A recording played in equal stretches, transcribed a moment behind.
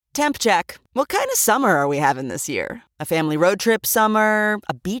Temp check. What kind of summer are we having this year? A family road trip summer?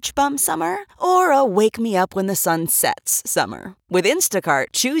 A beach bum summer? Or a wake me up when the sun sets summer? With Instacart,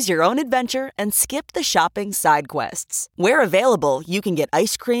 choose your own adventure and skip the shopping side quests. Where available, you can get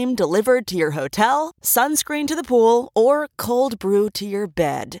ice cream delivered to your hotel, sunscreen to the pool, or cold brew to your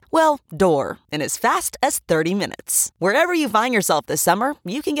bed. Well, door, in as fast as 30 minutes. Wherever you find yourself this summer,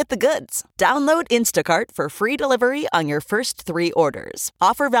 you can get the goods. Download Instacart for free delivery on your first 3 orders.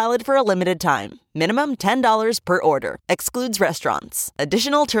 Offer valid for a limited time. Minimum $10 per order. Excludes restaurants.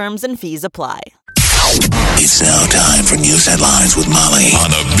 Additional terms and fees apply. It's now time for news headlines with Molly on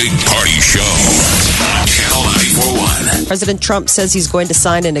the Big Party Show on Channel 941. President Trump says he's going to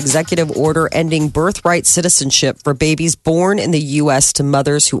sign an executive order ending birthright citizenship for babies born in the U.S. to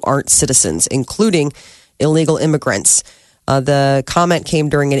mothers who aren't citizens, including illegal immigrants. The comment came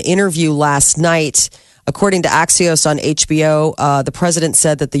during an interview last night. According to Axios on HBO, the president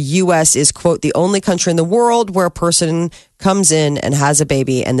said that the U.S. is, quote, the only country in the world where a person comes in and has a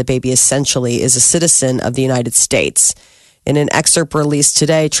baby, and the baby essentially is a citizen of the United States. In an excerpt released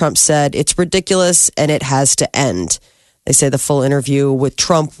today, Trump said, it's ridiculous and it has to end. They say the full interview with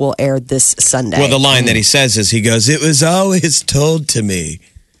Trump will air this Sunday. Well, the line that he says is, he goes, it was always told to me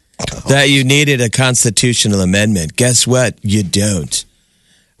that you needed a constitutional amendment. Guess what? You don't.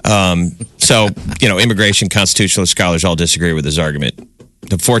 So, immigration constitutional scholars all disagree with his argument.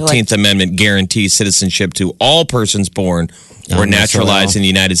 The 14th Amendment guarantees citizenship to all persons born or naturalized in the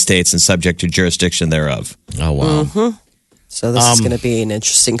United States and subject to jurisdiction thereof. Oh, wow. Mm-hmm. So this is going to be an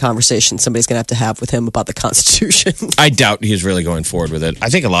interesting conversation somebody's going to have with him about the Constitution. I doubt he's really going forward with it. I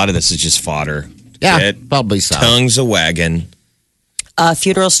think a lot of this is just fodder. Yeah, probably so. Tongues a wagon.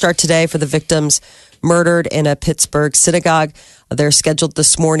 Funerals start today for the victims murdered in a Pittsburgh synagogue. They're scheduled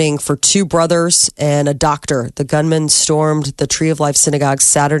this morning for 2 brothers and a doctor. The gunman stormed the Tree of Life synagogue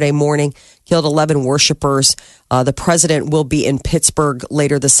Saturday morning, killed 11 worshipers. The president will be in Pittsburgh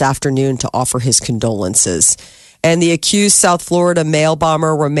later this afternoon to offer his condolences. And the accused South Florida mail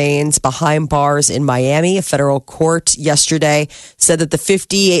bomber remains behind bars in Miami. A federal court yesterday said that the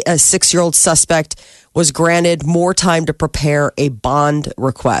 56-year-old suspect was granted more time to prepare a bond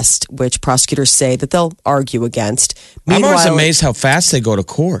request, which prosecutors say that they'll argue against. I'm always amazed how fast they go to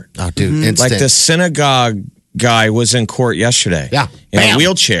court. Oh, dude, instant. Like the synagogue guy was in court yesterday. Yeah. In a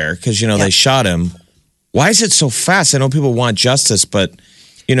wheelchair because, they shot him. Why is it so fast? I know people want justice, but,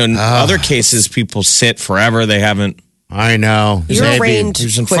 in other cases, people sit forever. They haven't. I know. You're arraigned He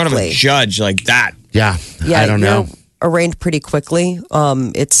was in front of a judge like that. Yeah. I don't know. Arraigned pretty quickly.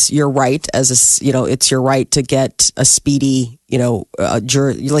 It's your right it's your right to get a speedy,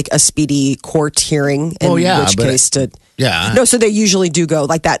 like a speedy court hearing. In which case so they usually do go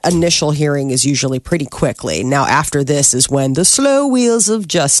like that. Initial hearing is usually pretty quickly. Now after this is when the slow wheels of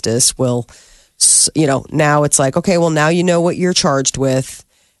justice will, now it's like, okay, well now you know what you're charged with.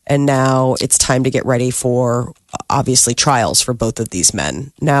 And now it's time to get ready for obviously trials for both of these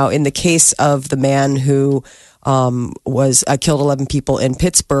men. Now in the case of the man who killed 11 people in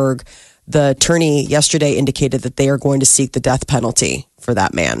Pittsburgh, the attorney yesterday indicated that they are going to seek the death penalty for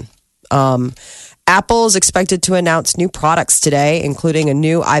that man. Apple is expected to announce new products today, including a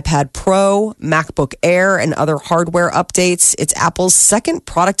new iPad Pro, MacBook Air, and other hardware updates. It's Apple's second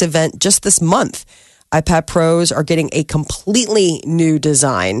product event just this month. iPad Pros are getting a completely new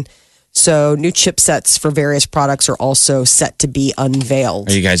design. So new chipsets for various products are also set to be unveiled.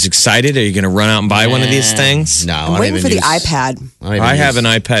 Are you guys excited? Are you going to run out and buy one of these things? No. I'm waiting for the iPad. I have an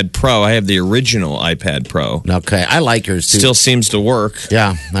iPad Pro. I have the original iPad Pro. Okay. I like yours too. Still seems to work.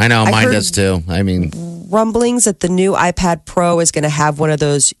 Yeah, I know. Mine does too. Rumblings that the new iPad Pro is going to have one of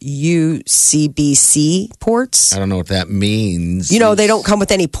those USB-C ports. I don't know what that means. They don't come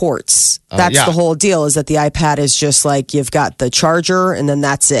with any ports. That's the whole deal, is that the iPad is just like you've got the charger and then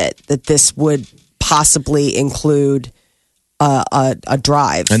that's it. That this would possibly include a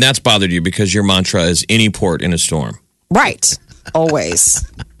drive. And that's bothered you because your mantra is any port in a storm. Right. Always.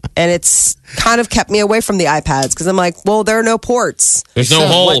 And it's kind of kept me away from the iPads because I'm like, well, there are no ports. There's no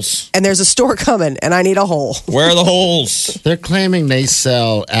holes. And there's a store coming and I need a hole. Where are the holes? They're claiming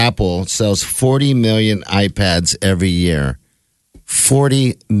Apple sells 40 million iPads every year.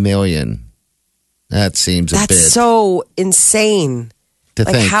 40 million. That seems a bit. That's so insane. To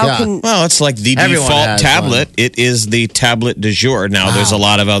like, think, how can... Well, it's like the Everyone default tablet. one. It is the tablet du jour. Now, there's a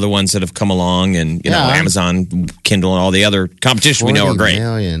lot of other ones that have come along, and Amazon, Kindle, and all the other competition we know are great. 40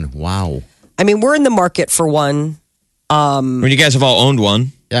 million. Wow. I mean, we're in the market for one. When you guys have all owned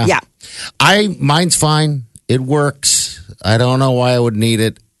one. Yeah. Mine's fine. It works. I don't know why I would need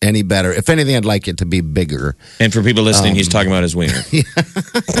it. any better. If anything, I'd like it to be bigger. And for people listening, he's talking about his wiener.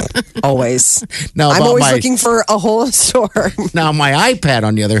 Always. Now, I'm always looking for a hole in store. Now, my iPad,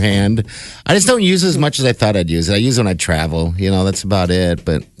 on the other hand, I just don't use it as much as I thought I'd use it. I use it when I travel. That's about it.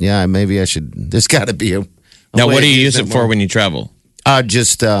 But yeah, maybe I should. There's got to be a now, what do you use it for when you travel?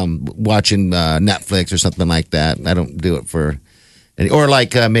 Just watching Netflix or something like that. I don't do it for. Or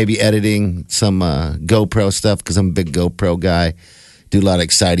like maybe editing some GoPro stuff because I'm a big GoPro guy. Do a lot of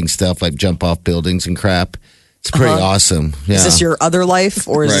exciting stuff like jump off buildings and crap. It's pretty awesome. Yeah. Is this your other life,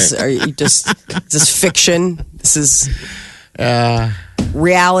 or is are you just is this fiction? This is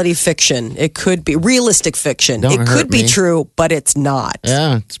reality fiction. It could be realistic fiction. It could be true, but it's not.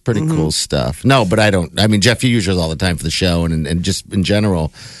 Yeah, it's pretty cool stuff. No, but I don't. I mean, Jeff, you use yours all the time for the show and just in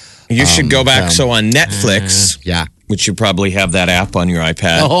general. You should go back. So on Netflix, which you probably have that app on your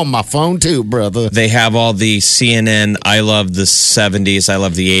iPad. Oh, my phone too, brother. They have all the CNN, I love the 70s, I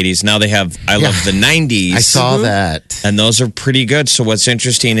love the 80s. Now they have I love the 90s. I saw that. And those are pretty good. So what's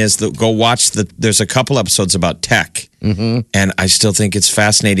interesting is go watch there's a couple episodes about tech. Mm-hmm. And I still think it's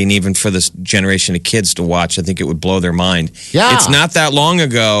fascinating, even for this generation of kids to watch. I think it would blow their mind. Yeah. It's not that long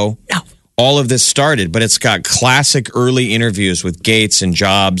ago. No. All of this started, but it's got classic early interviews with Gates and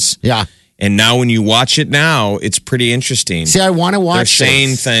Jobs. Yeah. And now when you watch it now, it's pretty interesting. See, I want to watch They're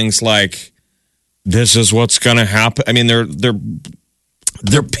saying things like, this is what's going to happen. I mean, they're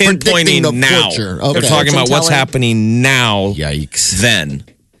pinpointing the now. Okay. They're talking about what's happening now. Yikes. Then.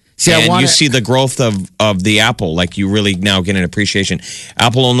 See, and you see the growth of the Apple, like you really now get an appreciation.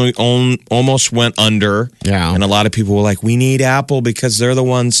 Apple almost went under. Yeah. And a lot of people were like, we need Apple because they're the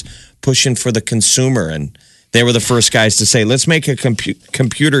ones pushing for the consumer. And they were the first guys to say, let's make a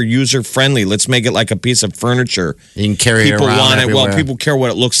computer user friendly. Let's make it like a piece of furniture. You can carry it around want it. everywhere. Well, people care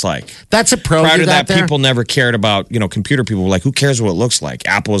what it looks like. That's a pro. Prior to that, people never cared about, computer people were like, who cares what it looks like?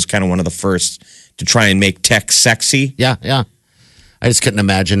 Apple was kind of one of the first to try and make tech sexy. Yeah, yeah. I just couldn't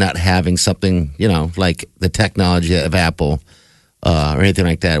imagine not having something, like the technology of Apple or anything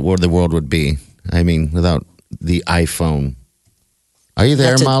like that, where the world would be. I mean, without the iPhone. Are you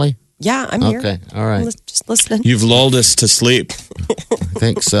there, Molly? Yeah, I'm here. Okay, all right. Just listening. You've lulled us to sleep. I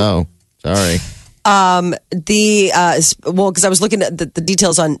think so. Sorry. Because I was looking at the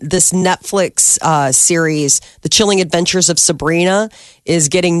details on this Netflix series, The Chilling Adventures of Sabrina, is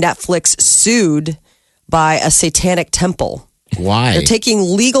getting Netflix sued by a satanic temple. Why? They're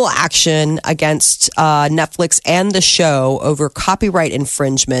taking legal action against Netflix and the show over copyright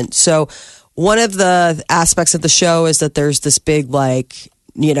infringement. So one of the aspects of the show is that there's this big, devil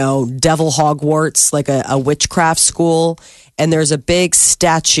Hogwarts, like a witchcraft school. And there's a big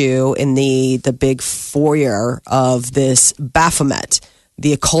statue in the big foyer of this Baphomet,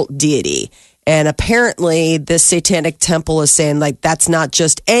 the occult deity. And apparently this satanic temple is saying, that's not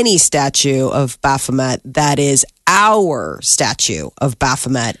just any statue of Baphomet. That is our statue of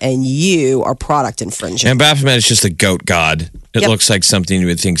Baphomet, and you are product infringing. And Baphomet is just a goat god. It looks like something you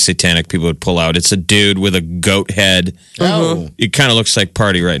would think satanic people would pull out. It's a dude with a goat head. Oh. It kind of looks like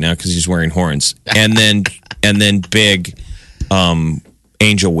Party right now because he's wearing horns. And then big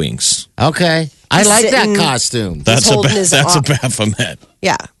angel wings. Okay. I like that costume. That's a Baphomet.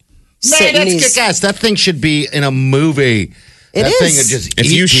 Yeah. Man, that's kick-ass. That thing should be in a movie. That thing would just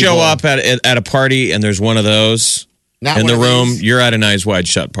if you show people. up at a party and there's one of those in the room, you're at an Eyes Wide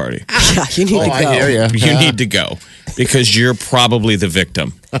Shut party. Yeah, you need to go. I hear you. You need to go because you're probably the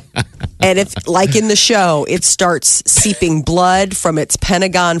victim. And if, like in the show, it starts seeping blood from its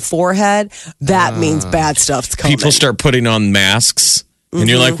Pentagon forehead, that means bad stuff's coming. People start putting on masks, and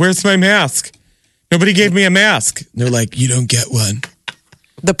you're like, where's my mask? Nobody gave me a mask. And they're like, you don't get one.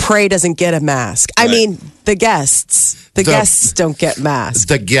 The prey doesn't get a mask. Right. I mean, the guests. The guests don't get masks.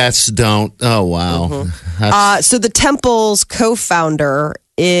 The guests don't. Oh, wow. So the temple's co-founder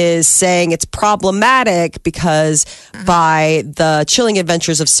is saying it's problematic because by the Chilling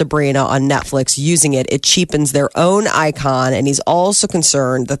Adventures of Sabrina on Netflix using it cheapens their own icon. And he's also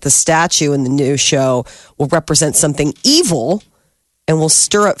concerned that the statue in the new show will represent something evil and will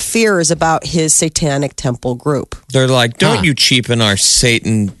stir up fears about his satanic temple group. They're like, don't you cheapen our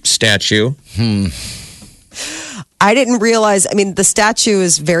Satan statue. I didn't realize, the statue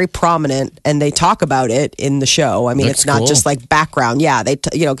is very prominent and they talk about it in the show. It's not just like background. Yeah,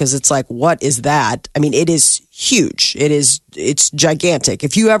 because it's like, what is that? It is huge. It's gigantic.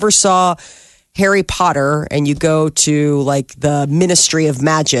 If you ever saw Harry Potter and you go to the Ministry of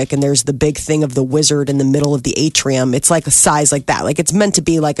Magic and there's the big thing of the wizard in the middle of the atrium, it's like a size like that. It's meant to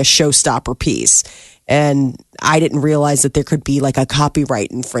be like a showstopper piece. And I didn't realize that there could be like a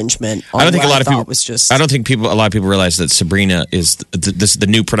copyright infringement. I don't think a lot of people was just. I don't think a lot of people realize that Sabrina is the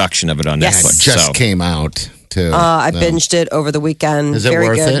new production of it on Netflix. Just came out too. I binged it over the weekend. Is it Very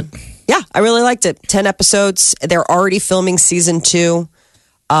worth good. it? Yeah, I really liked it. 10 episodes. They're already filming season 2.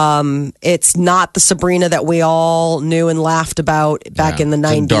 It's not the Sabrina that we all knew and laughed about back in the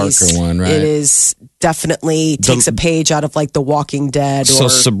 90s. It's a darker one, right? It is definitely takes a page out of like The Walking Dead. So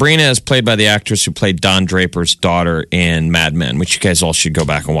Sabrina is played by the actress who played Don Draper's daughter in Mad Men, which you guys all should go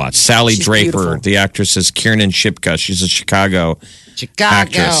back and watch. Sally Draper, beautiful. The actress is Kiernan Shipka. She's a Chicago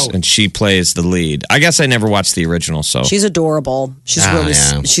actress, and she plays the lead. I guess I never watched the original, so she's adorable.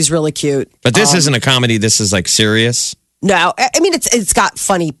 She's really cute. But this isn't a comedy. This is like serious. No, I mean it's got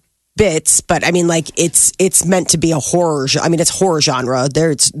funny bits, but I mean like it's meant to be a horror. I mean it's horror genre.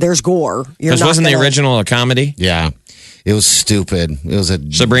 There's gore. Because wasn't the original a comedy? Yeah, it was stupid. It was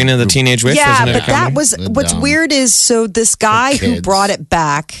a Sabrina the Teenage Witch. Yeah, wasn't it but that was what's weird is so this guy who brought it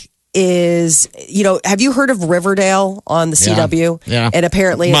back is, have you heard of Riverdale on the CW? Yeah. And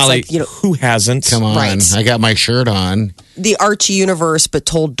apparently Molly, it's like, who hasn't? Come on. Right. I got my shirt on. The Archie universe, but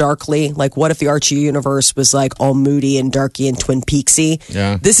told darkly. Like, what if the Archie universe was like all moody and darky and Twin Peaksy?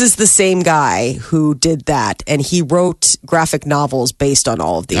 Yeah. This is the same guy who did that. And he wrote graphic novels based on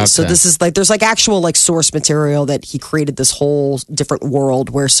all of these. Okay. So this is like, there's like actual like source material that he created this whole different world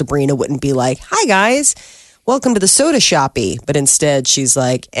where Sabrina wouldn't be like, hi guys. Welcome to the soda shoppy. But instead, she's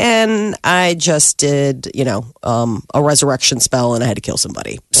like, and I just did, a resurrection spell and I had to kill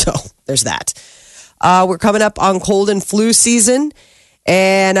somebody. So there's that. We're coming up on cold and flu season.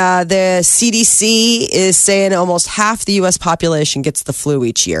 And the CDC is saying almost half the U.S. population gets the flu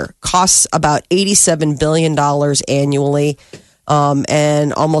each year. Costs about $87 billion annually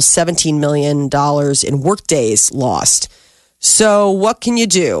and almost $17 million in work days lost. So what can you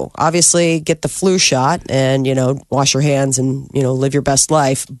do? Obviously, get the flu shot and, wash your hands and, live your best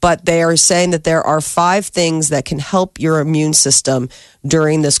life. But they are saying that there are 5 things that can help your immune system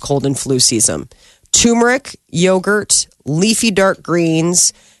during this cold and flu season. Turmeric, yogurt, leafy dark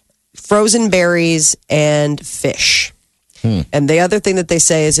greens, frozen berries, and fish. And the other thing that they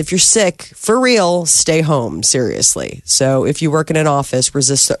say is if you're sick, for real, stay home, seriously. So if you work in an office,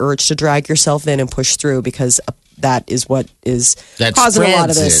 resist the urge to drag yourself in and push through because that is what is causing a lot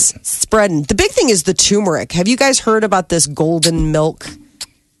of this spreading. The big thing is the turmeric. Have you guys heard about this golden milk?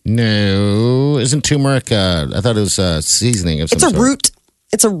 No. Isn't turmeric, I thought it was seasoning of some sort. Root.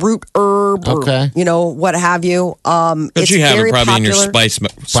 It's a root herb or, what have you. But it's you have it probably popular. in your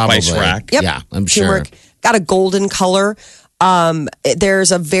spice rack. Yep. Yeah, I'm sure. Turmeric. Got a golden color.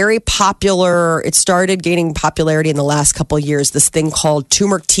 There's a very popular, it started gaining popularity in the last couple of years, this thing called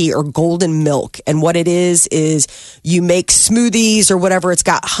turmeric tea or golden milk. And what it is you make smoothies or whatever. It's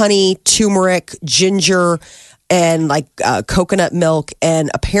got honey, turmeric, ginger, and like coconut milk. And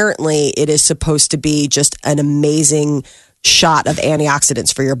apparently it is supposed to be just an amazing shot of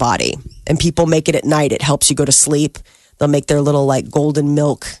antioxidants for your body. And people make it at night. It helps you go to sleep. They'll make their little like golden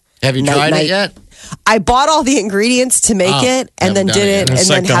milk. Have you tried it yet? I bought all the ingredients to make it and then did it and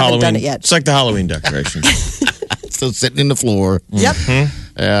then haven't done it yet. It's like the Halloween decoration. Still sitting in the floor. Yep.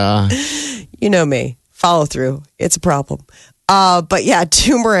 Mm-hmm. Yeah. You know me. Follow through. It's a problem. But yeah,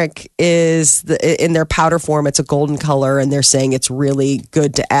 turmeric is in their powder form. It's a golden color, and they're saying it's really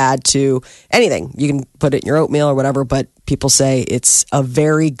good to add to anything. You can put it in your oatmeal or whatever, but people say it's a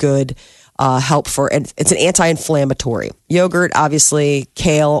very good help for, and it's an anti-inflammatory. Yogurt, obviously,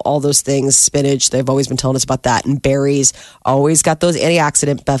 kale, all those things, spinach. They've always been telling us about that, and berries always got those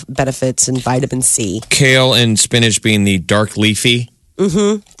antioxidant benefits and vitamin C. Kale and spinach being the dark leafy.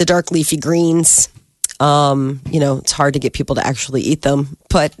 Mm-hmm. The dark leafy greens. It's hard to get people to actually eat them,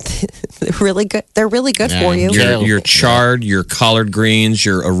 but they're really good. They're really good for you. Your chard, your collard greens,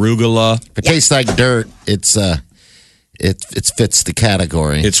 your arugula. If it tastes like dirt, it fits the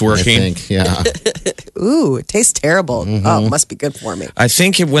category. It's working. I think, yeah. Ooh, it tastes terrible. Mm-hmm. Oh, it must be good for me. I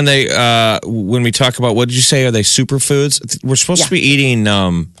think when we talk about, what did you say? Are they superfoods? We're supposed to be eating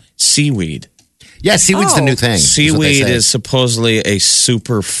seaweed. Yeah, seaweed's the new thing. Seaweed is supposedly a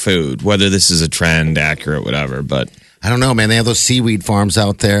superfood. Whether this is a trend, accurate, whatever, but I don't know, man. They have those seaweed farms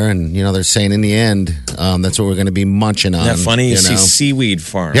out there, and they're saying in the end, that's what we're going to be munching on. Isn't that funny? You see seaweed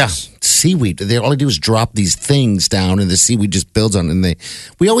farms. Yeah, seaweed. All they do is drop these things down, and the seaweed just builds on it. And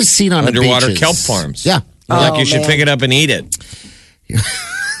we always see it on underwater the beaches. kelp farms. Yeah, you should pick it up and eat it.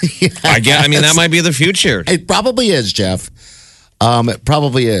 I mean, that might be the future. It probably is, Jeff. It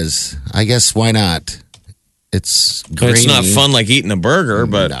probably is. I guess why not? It's grainy. It's not fun like eating a burger,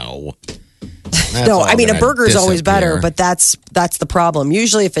 but no. No, I mean a burger is always better, but that's the problem.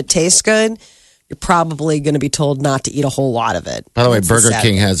 Usually, if it tastes good, you're probably going to be told not to eat a whole lot of it. By the way, Burger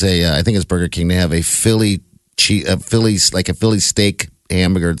King has I think it's Burger King. They have a Philly steak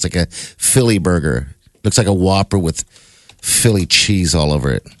hamburger. It's like a Philly burger. Looks like a Whopper with Philly cheese all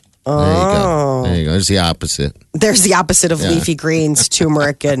over it. There you go. There you go. There's the opposite. There's the opposite of leafy greens,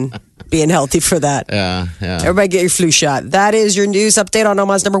 turmeric, and being healthy for that. Yeah. Everybody get your flu shot. That is your news update on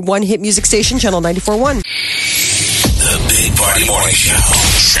Omaha's #1 hit music station, Channel 94.1. The Big Party Morning Show.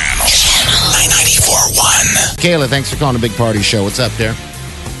 Channel 94.1. Kayla, thanks for calling the Big Party Show. What's up there?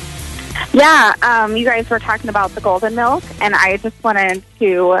 Yeah, you guys were talking about the golden milk, and I just wanted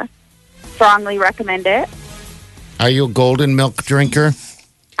to strongly recommend it. Are you a golden milk drinker?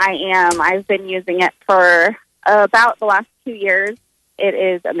 I am. I've been using it for about the last 2 years. It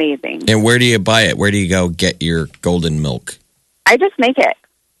is amazing. And where do you buy it? Where do you go get your golden milk? I just make it.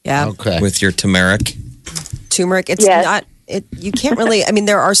 Yeah. Okay. With your turmeric? Turmeric. It's not. You can't really. I mean,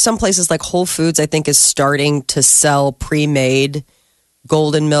 there are some places like Whole Foods, I think, is starting to sell pre-made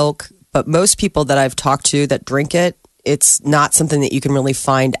golden milk. But most people that I've talked to that drink it, it's not something that you can really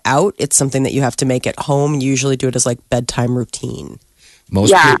find out. It's something that you have to make at home. You usually do it as like bedtime routine.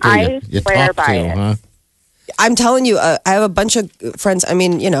 Most people you swear talk by to, it. huh? I'm telling you, I have a bunch of friends. I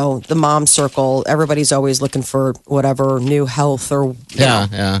mean, the mom circle. Everybody's always looking for whatever new health or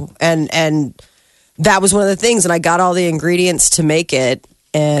yeah. And that was one of the things. And I got all the ingredients to make it,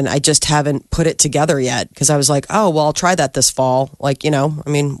 and I just haven't put it together yet because I was like, oh well, I'll try that this fall. Like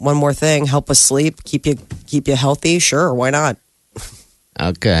one more thing, help with sleep, keep you healthy. Sure, why not?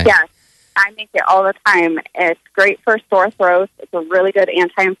 Okay. Yes, I make it all the time. It's great for sore throats. It's a really good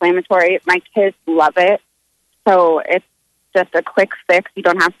anti-inflammatory. My kids love it. So it's just a quick fix. You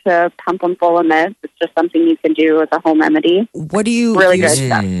don't have to pump them full of meds. It's just something you can do as a home remedy. What do you really use good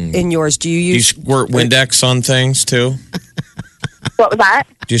stuff. in yours? Do you squirt Windex on things too? What was that?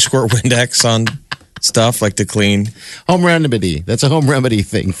 Do you squirt Windex on stuff like to clean? Home remedy. That's a home remedy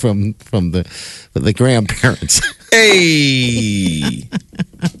thing from the grandparents. Hey.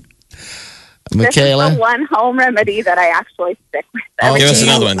 Michaela? This is the one home remedy that I actually stick with. Give us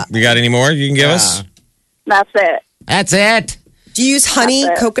another one. You got any more you can give us? That's it. That's it. Do you use honey,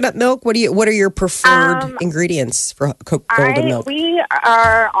 coconut milk? What are your preferred ingredients for golden milk? We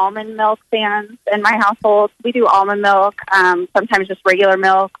are almond milk fans in my household. We do almond milk, sometimes just regular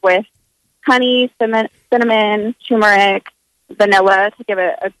milk with honey, cinnamon, turmeric, vanilla to give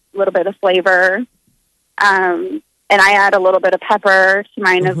it a little bit of flavor. And I add a little bit of pepper to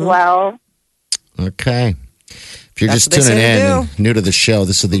mine as well. Okay. If you're just tuning in and new to the show,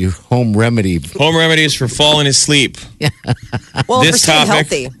 this is the home remedy. Home remedies for falling asleep. Well, this for staying topic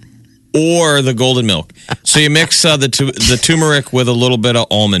healthy. Or the golden milk. So you mix the turmeric with a little bit of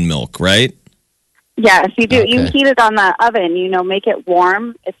almond milk, right? Yes, you do. Okay. You heat it on the oven, make it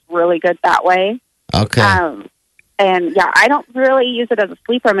warm. It's really good that way. Okay. And yeah, I don't really use it as a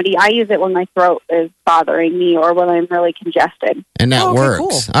sleep remedy. I use it when my throat is bothering me or when I'm really congested. And that works.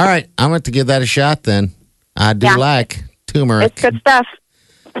 Cool. All right. I'm going to give that a shot then. I do like turmeric. It's good stuff.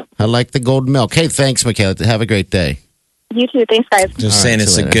 I like the golden milk. Hey, thanks, Michaela. Have a great day. You too. Thanks, guys. Just saying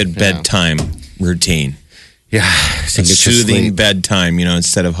it's a good bedtime routine. Yeah. A soothing bedtime,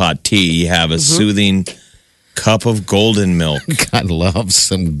 instead of hot tea, you have a soothing cup of golden milk. God loves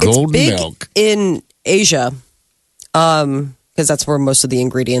some golden it's big milk. in Asia, because that's where most of the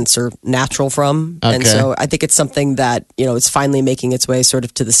ingredients are natural from. Okay. And so I think it's something that, it's finally making its way sort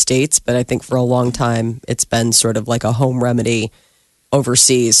of to the States. But I think for a long time, it's been sort of like a home remedy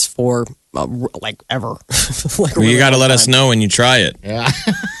overseas for like ever. You got to let us know when you try it. Yeah.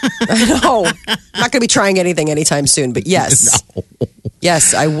 I know. I'm not going to be trying anything anytime soon, but yes. No.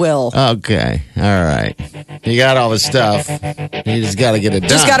 Yes, I will. Okay. All right. You got all the stuff. You just got to get it done.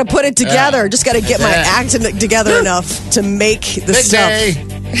 Just got to put it together. Just got to get my act together enough to make the Big stuff. day.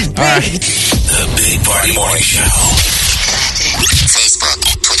 All right. The Big Party Morning Show. Facebook,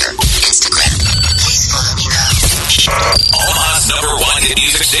 Twitter, Instagram. Please follow me now. Omaha's #1 hit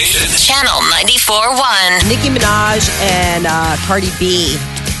music station. Channel 94.1. Nicki Minaj and Cardi B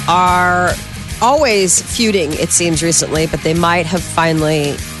are always feuding, it seems, recently, but they might have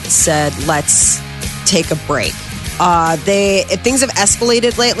finally said, let's take a break. Things have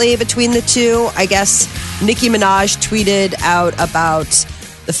escalated lately between the two. I guess Nicki Minaj tweeted out about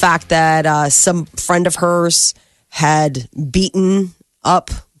the fact that some friend of hers had beaten up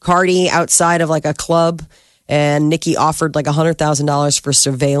Cardi outside of like a club, and Nicki offered like $100,000 for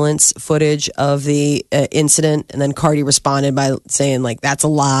surveillance footage of the incident, and then Cardi responded by saying like that's a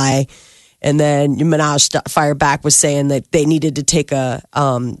lie. And then Minaj fired back was saying that they needed to take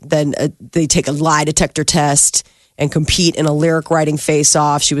they take a lie detector test, and compete in a lyric writing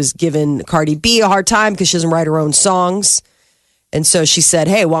face-off. She was giving Cardi B a hard time because she doesn't write her own songs. And so she said,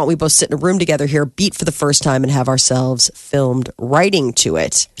 hey, why don't we both sit in a room together here, beat for the first time, and have ourselves filmed writing to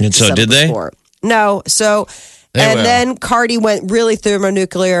it. And so did they? No. So, then Cardi went really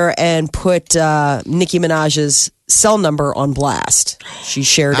thermonuclear and put Nicki Minaj's cell number on blast. She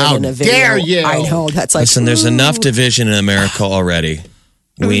shared it in a video. Dare you? I know. That's like, listen, there's enough division in America already.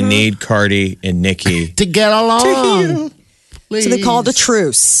 We need Cardi and Nicki to get along. So they called a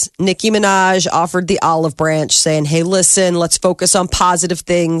truce. Nicki Minaj offered the olive branch saying, hey, listen, let's focus on positive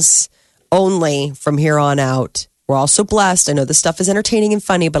things only from here on out. We're also blessed. I know this stuff is entertaining and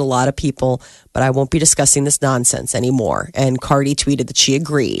funny, but a lot of people, but I won't be discussing this nonsense anymore. And Cardi tweeted that she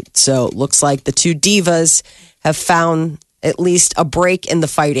agreed. So it looks like the two divas have found at least a break in the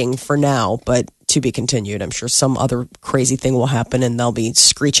fighting for now, but to be continued. I'm sure some other crazy thing will happen and they'll be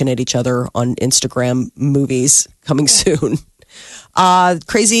screeching at each other on Instagram movies coming soon.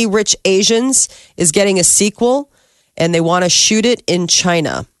 Crazy Rich Asians is getting a sequel and they want to shoot it in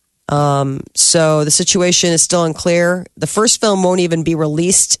China. So the situation is still unclear. The first film won't even be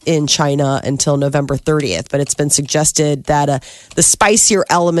released in China until November 30th, but it's been suggested that the spicier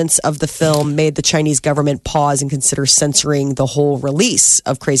elements of the film made the Chinese government pause and consider censoring the whole release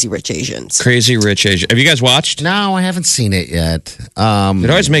of Crazy Rich Asians. Crazy Rich Asians. Have you guys watched? No, I haven't seen it yet. It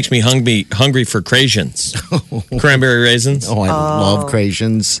always makes me hungry for Craysians. Cranberry raisins. Oh, I love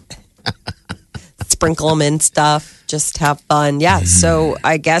Craysians. Sprinkle them in stuff, just have fun. Yeah, so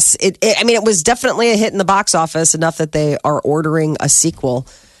I guess it was definitely a hit in the box office, enough that they are ordering a sequel.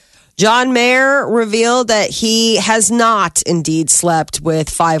 John Mayer revealed that he has not indeed slept with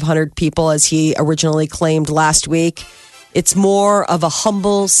 500 people as he originally claimed last week. It's more of a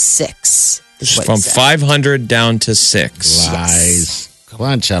humble 6. From 500 down to 6. Lies. Yes.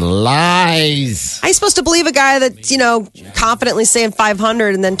 Bunch of lies. I'm supposed to believe a guy that's, confidently saying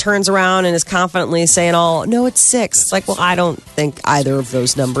 500 and then turns around and is confidently saying, no, it's 6. It's like, well, I don't think either of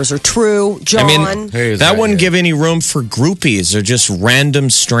those numbers are true. John. That wouldn't give any room for groupies or just random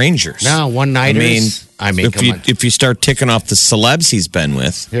strangers. No, one-nighters. If you start ticking off the celebs he's been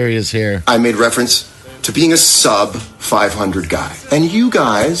with. Here he is here. I made reference to being a sub 500 guy. And you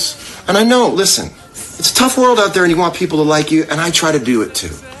guys, and I know, listen, it's a tough world out there and you want people to like you, and I try to do it too.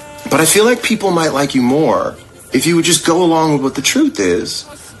 But I feel like people might like you more if you would just go along with what the truth is.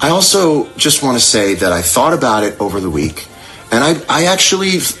 I also just want to say that I thought about it over the week, and I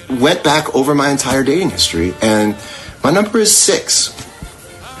actually went back over my entire dating history, and my number is 6.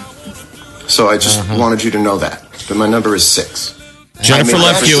 So I just wanted you to know that my number is 6. Jennifer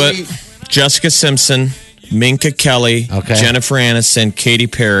Love Hewitt, Jessica Simpson, Minka Kelly, Jennifer Aniston, Katy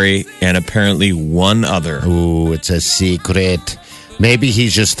Perry, and apparently one other. Ooh, it's a secret. Maybe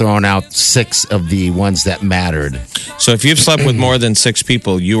he's just throwing out 6 of the ones that mattered. So if you've slept with more than 6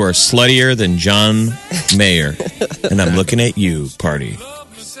 people, you are sluttier than John Mayer. And I'm looking at you, party.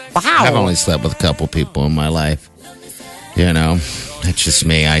 Wow. I've only slept with a couple people in my life. That's just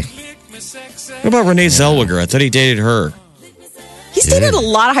me. What about Renee Zellweger? I thought he dated her. He's dated a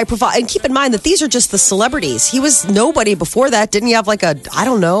lot of high profile. And keep in mind that these are just the celebrities. He was nobody before that. Didn't he have a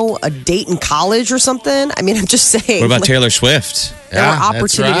date in college or something? I mean, I'm just saying. What about Taylor Swift? There were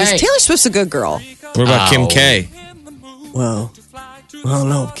opportunities. Right. Taylor Swift's a good girl. What about Kim K? Well, I don't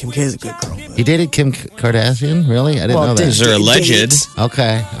know. Kim K's a good girl. He dated Kim Kardashian? Really? I didn't know that. These are alleged.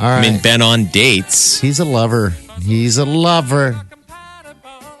 Okay. All right. I mean, been on dates. He's a lover.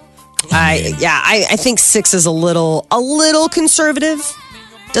 I think 6 is a little conservative.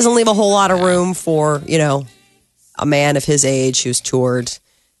 Doesn't leave a whole lot of room for, a man of his age who's toured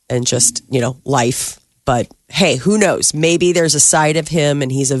and just, life. But hey, who knows? Maybe there's a side of him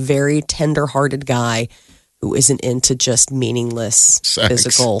and he's a very tender-hearted guy who isn't into just meaningless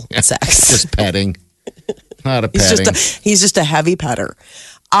physical sex. Just petting. Not a petting. He's just a heavy petter.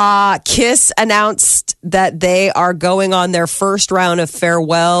 Kiss announced that they are going on their first round of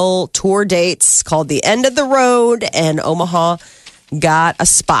farewell tour dates called The End of the Road, and Omaha got a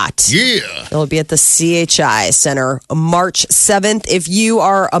spot. Yeah. It'll be at the CHI Center March 7th. If you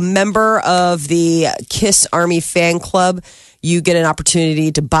are a member of the Kiss Army fan club, you get an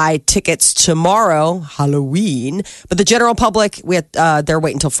opportunity to buy tickets tomorrow, Halloween. But the general public, they're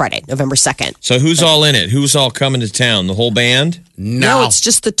waiting until Friday, November 2nd. So who's all in it? Who's all coming to town? The whole band? No, it's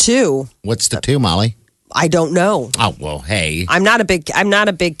just the 2. What's the 2, Molly? I don't know. Oh, well, hey. I'm not a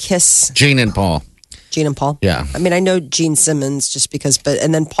big Kiss. Gene and Paul. Gene and Paul. Yeah. I mean, I know Gene Simmons just because,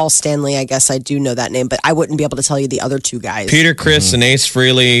 and then Paul Stanley, I guess I do know that name, but I wouldn't be able to tell you the other two guys. Peter Criss and Ace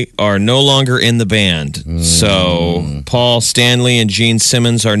Frehley are no longer in the band. So Paul Stanley and Gene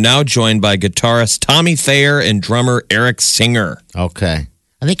Simmons are now joined by guitarist Tommy Thayer and drummer Eric Singer. Okay.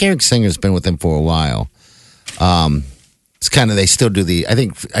 I think Eric Singer's been with them for a while. It's kind of, they still do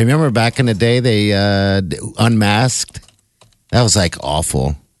I remember back in the day, they unmasked. That was like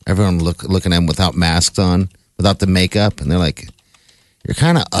awful. Everyone looking at them without masks on, without the makeup. And they're like, you're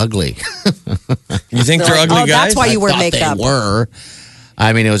kind of ugly. You think they're ugly guys? That's why you wear makeup. They were.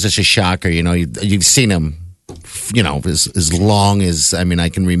 I mean, it was just a shocker. You've seen them, as long as, I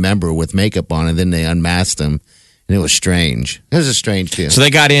can remember with makeup on, and then they unmasked them. And it was strange. It was a strange feeling. So they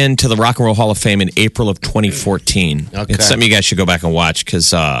got into the Rock and Roll Hall of Fame in April of 2014. Okay. It's something you guys should go back and watch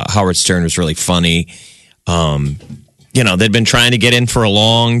because Howard Stern was really funny. They'd been trying to get in for a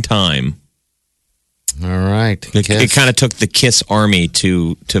long time. All right. It kind of took the Kiss army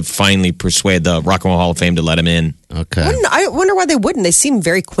to finally persuade the Rock and Roll Hall of Fame to let him in. Okay. I wonder why they wouldn't. They seem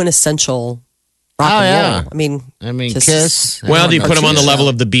very quintessential rock and roll. I mean, Kiss. Well, do you put them on the level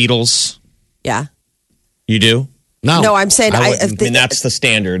of the Beatles? Yeah. You do? No, I'm saying I mean that's the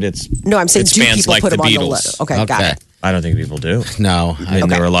standard. I'm saying do bands people like put the them on the Beatles. list? Okay, got it. I don't think people do. No.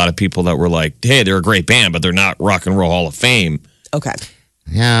 There were a lot of people that were like, hey, they're a great band, but they're not Rock and Roll Hall of Fame. Okay.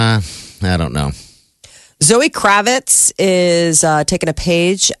 Yeah, I don't know. Zoe Kravitz is taking a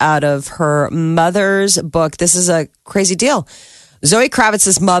page out of her mother's book. This is a crazy deal. Zoe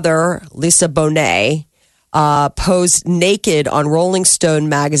Kravitz's mother, Lisa Bonet, posed naked on Rolling Stone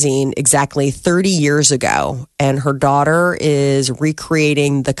magazine exactly 30 years ago, and her daughter is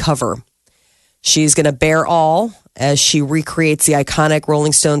recreating the cover. She's going to bear all as she recreates the iconic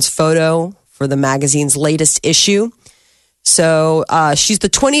Rolling Stones photo for the magazine's latest issue. So she's the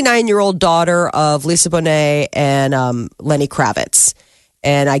 29-year-old daughter of Lisa Bonet and Lenny Kravitz.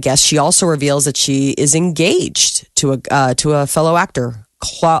 And I guess she also reveals that she is engaged to a fellow actor,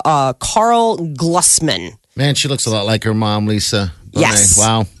 Carl Glusman. Man, she looks a lot like her mom, Lisa Bonet. Yes.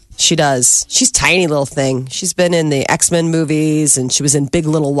 Wow. She does. She's a tiny little thing. She's been in the X-Men movies, and she was in Big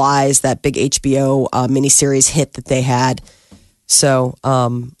Little Lies, that big HBO miniseries hit that they had. So,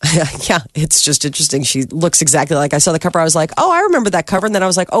 yeah, it's just interesting. She looks exactly like, I saw the cover. I was like, oh, I remember that cover. And then I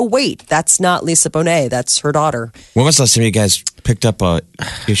was like, oh, wait, that's not Lisa Bonet. That's her daughter. When was the last time you guys picked up a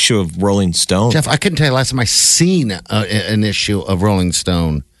issue of Rolling Stone? Jeff, I couldn't tell you last time I seen an issue of Rolling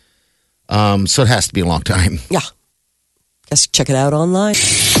Stone. So it has to be a long time. Yeah. Guess check it out online.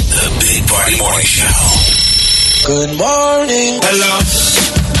 The Big Party Morning Show. Good morning. Hello.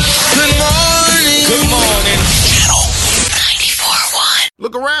 Good morning. Good morning. Channel 94.1.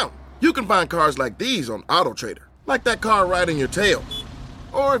 Look around. You can find cars like these on AutoTrader. Like that car riding your tail.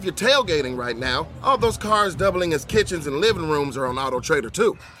 Or if you're tailgating right now, all those cars doubling as kitchens and living rooms are on AutoTrader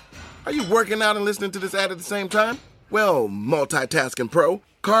too. Are you working out and listening to this ad at the same time? Well, multitasking pro,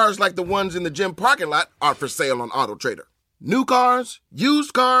 cars like the ones in the gym parking lot are for sale on AutoTrader. New cars,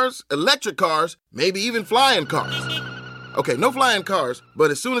 used cars, electric cars, maybe even flying cars. Okay, no flying cars,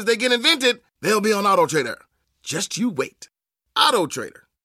 but as soon as they get invented, they'll be on AutoTrader. Just you wait. AutoTrader.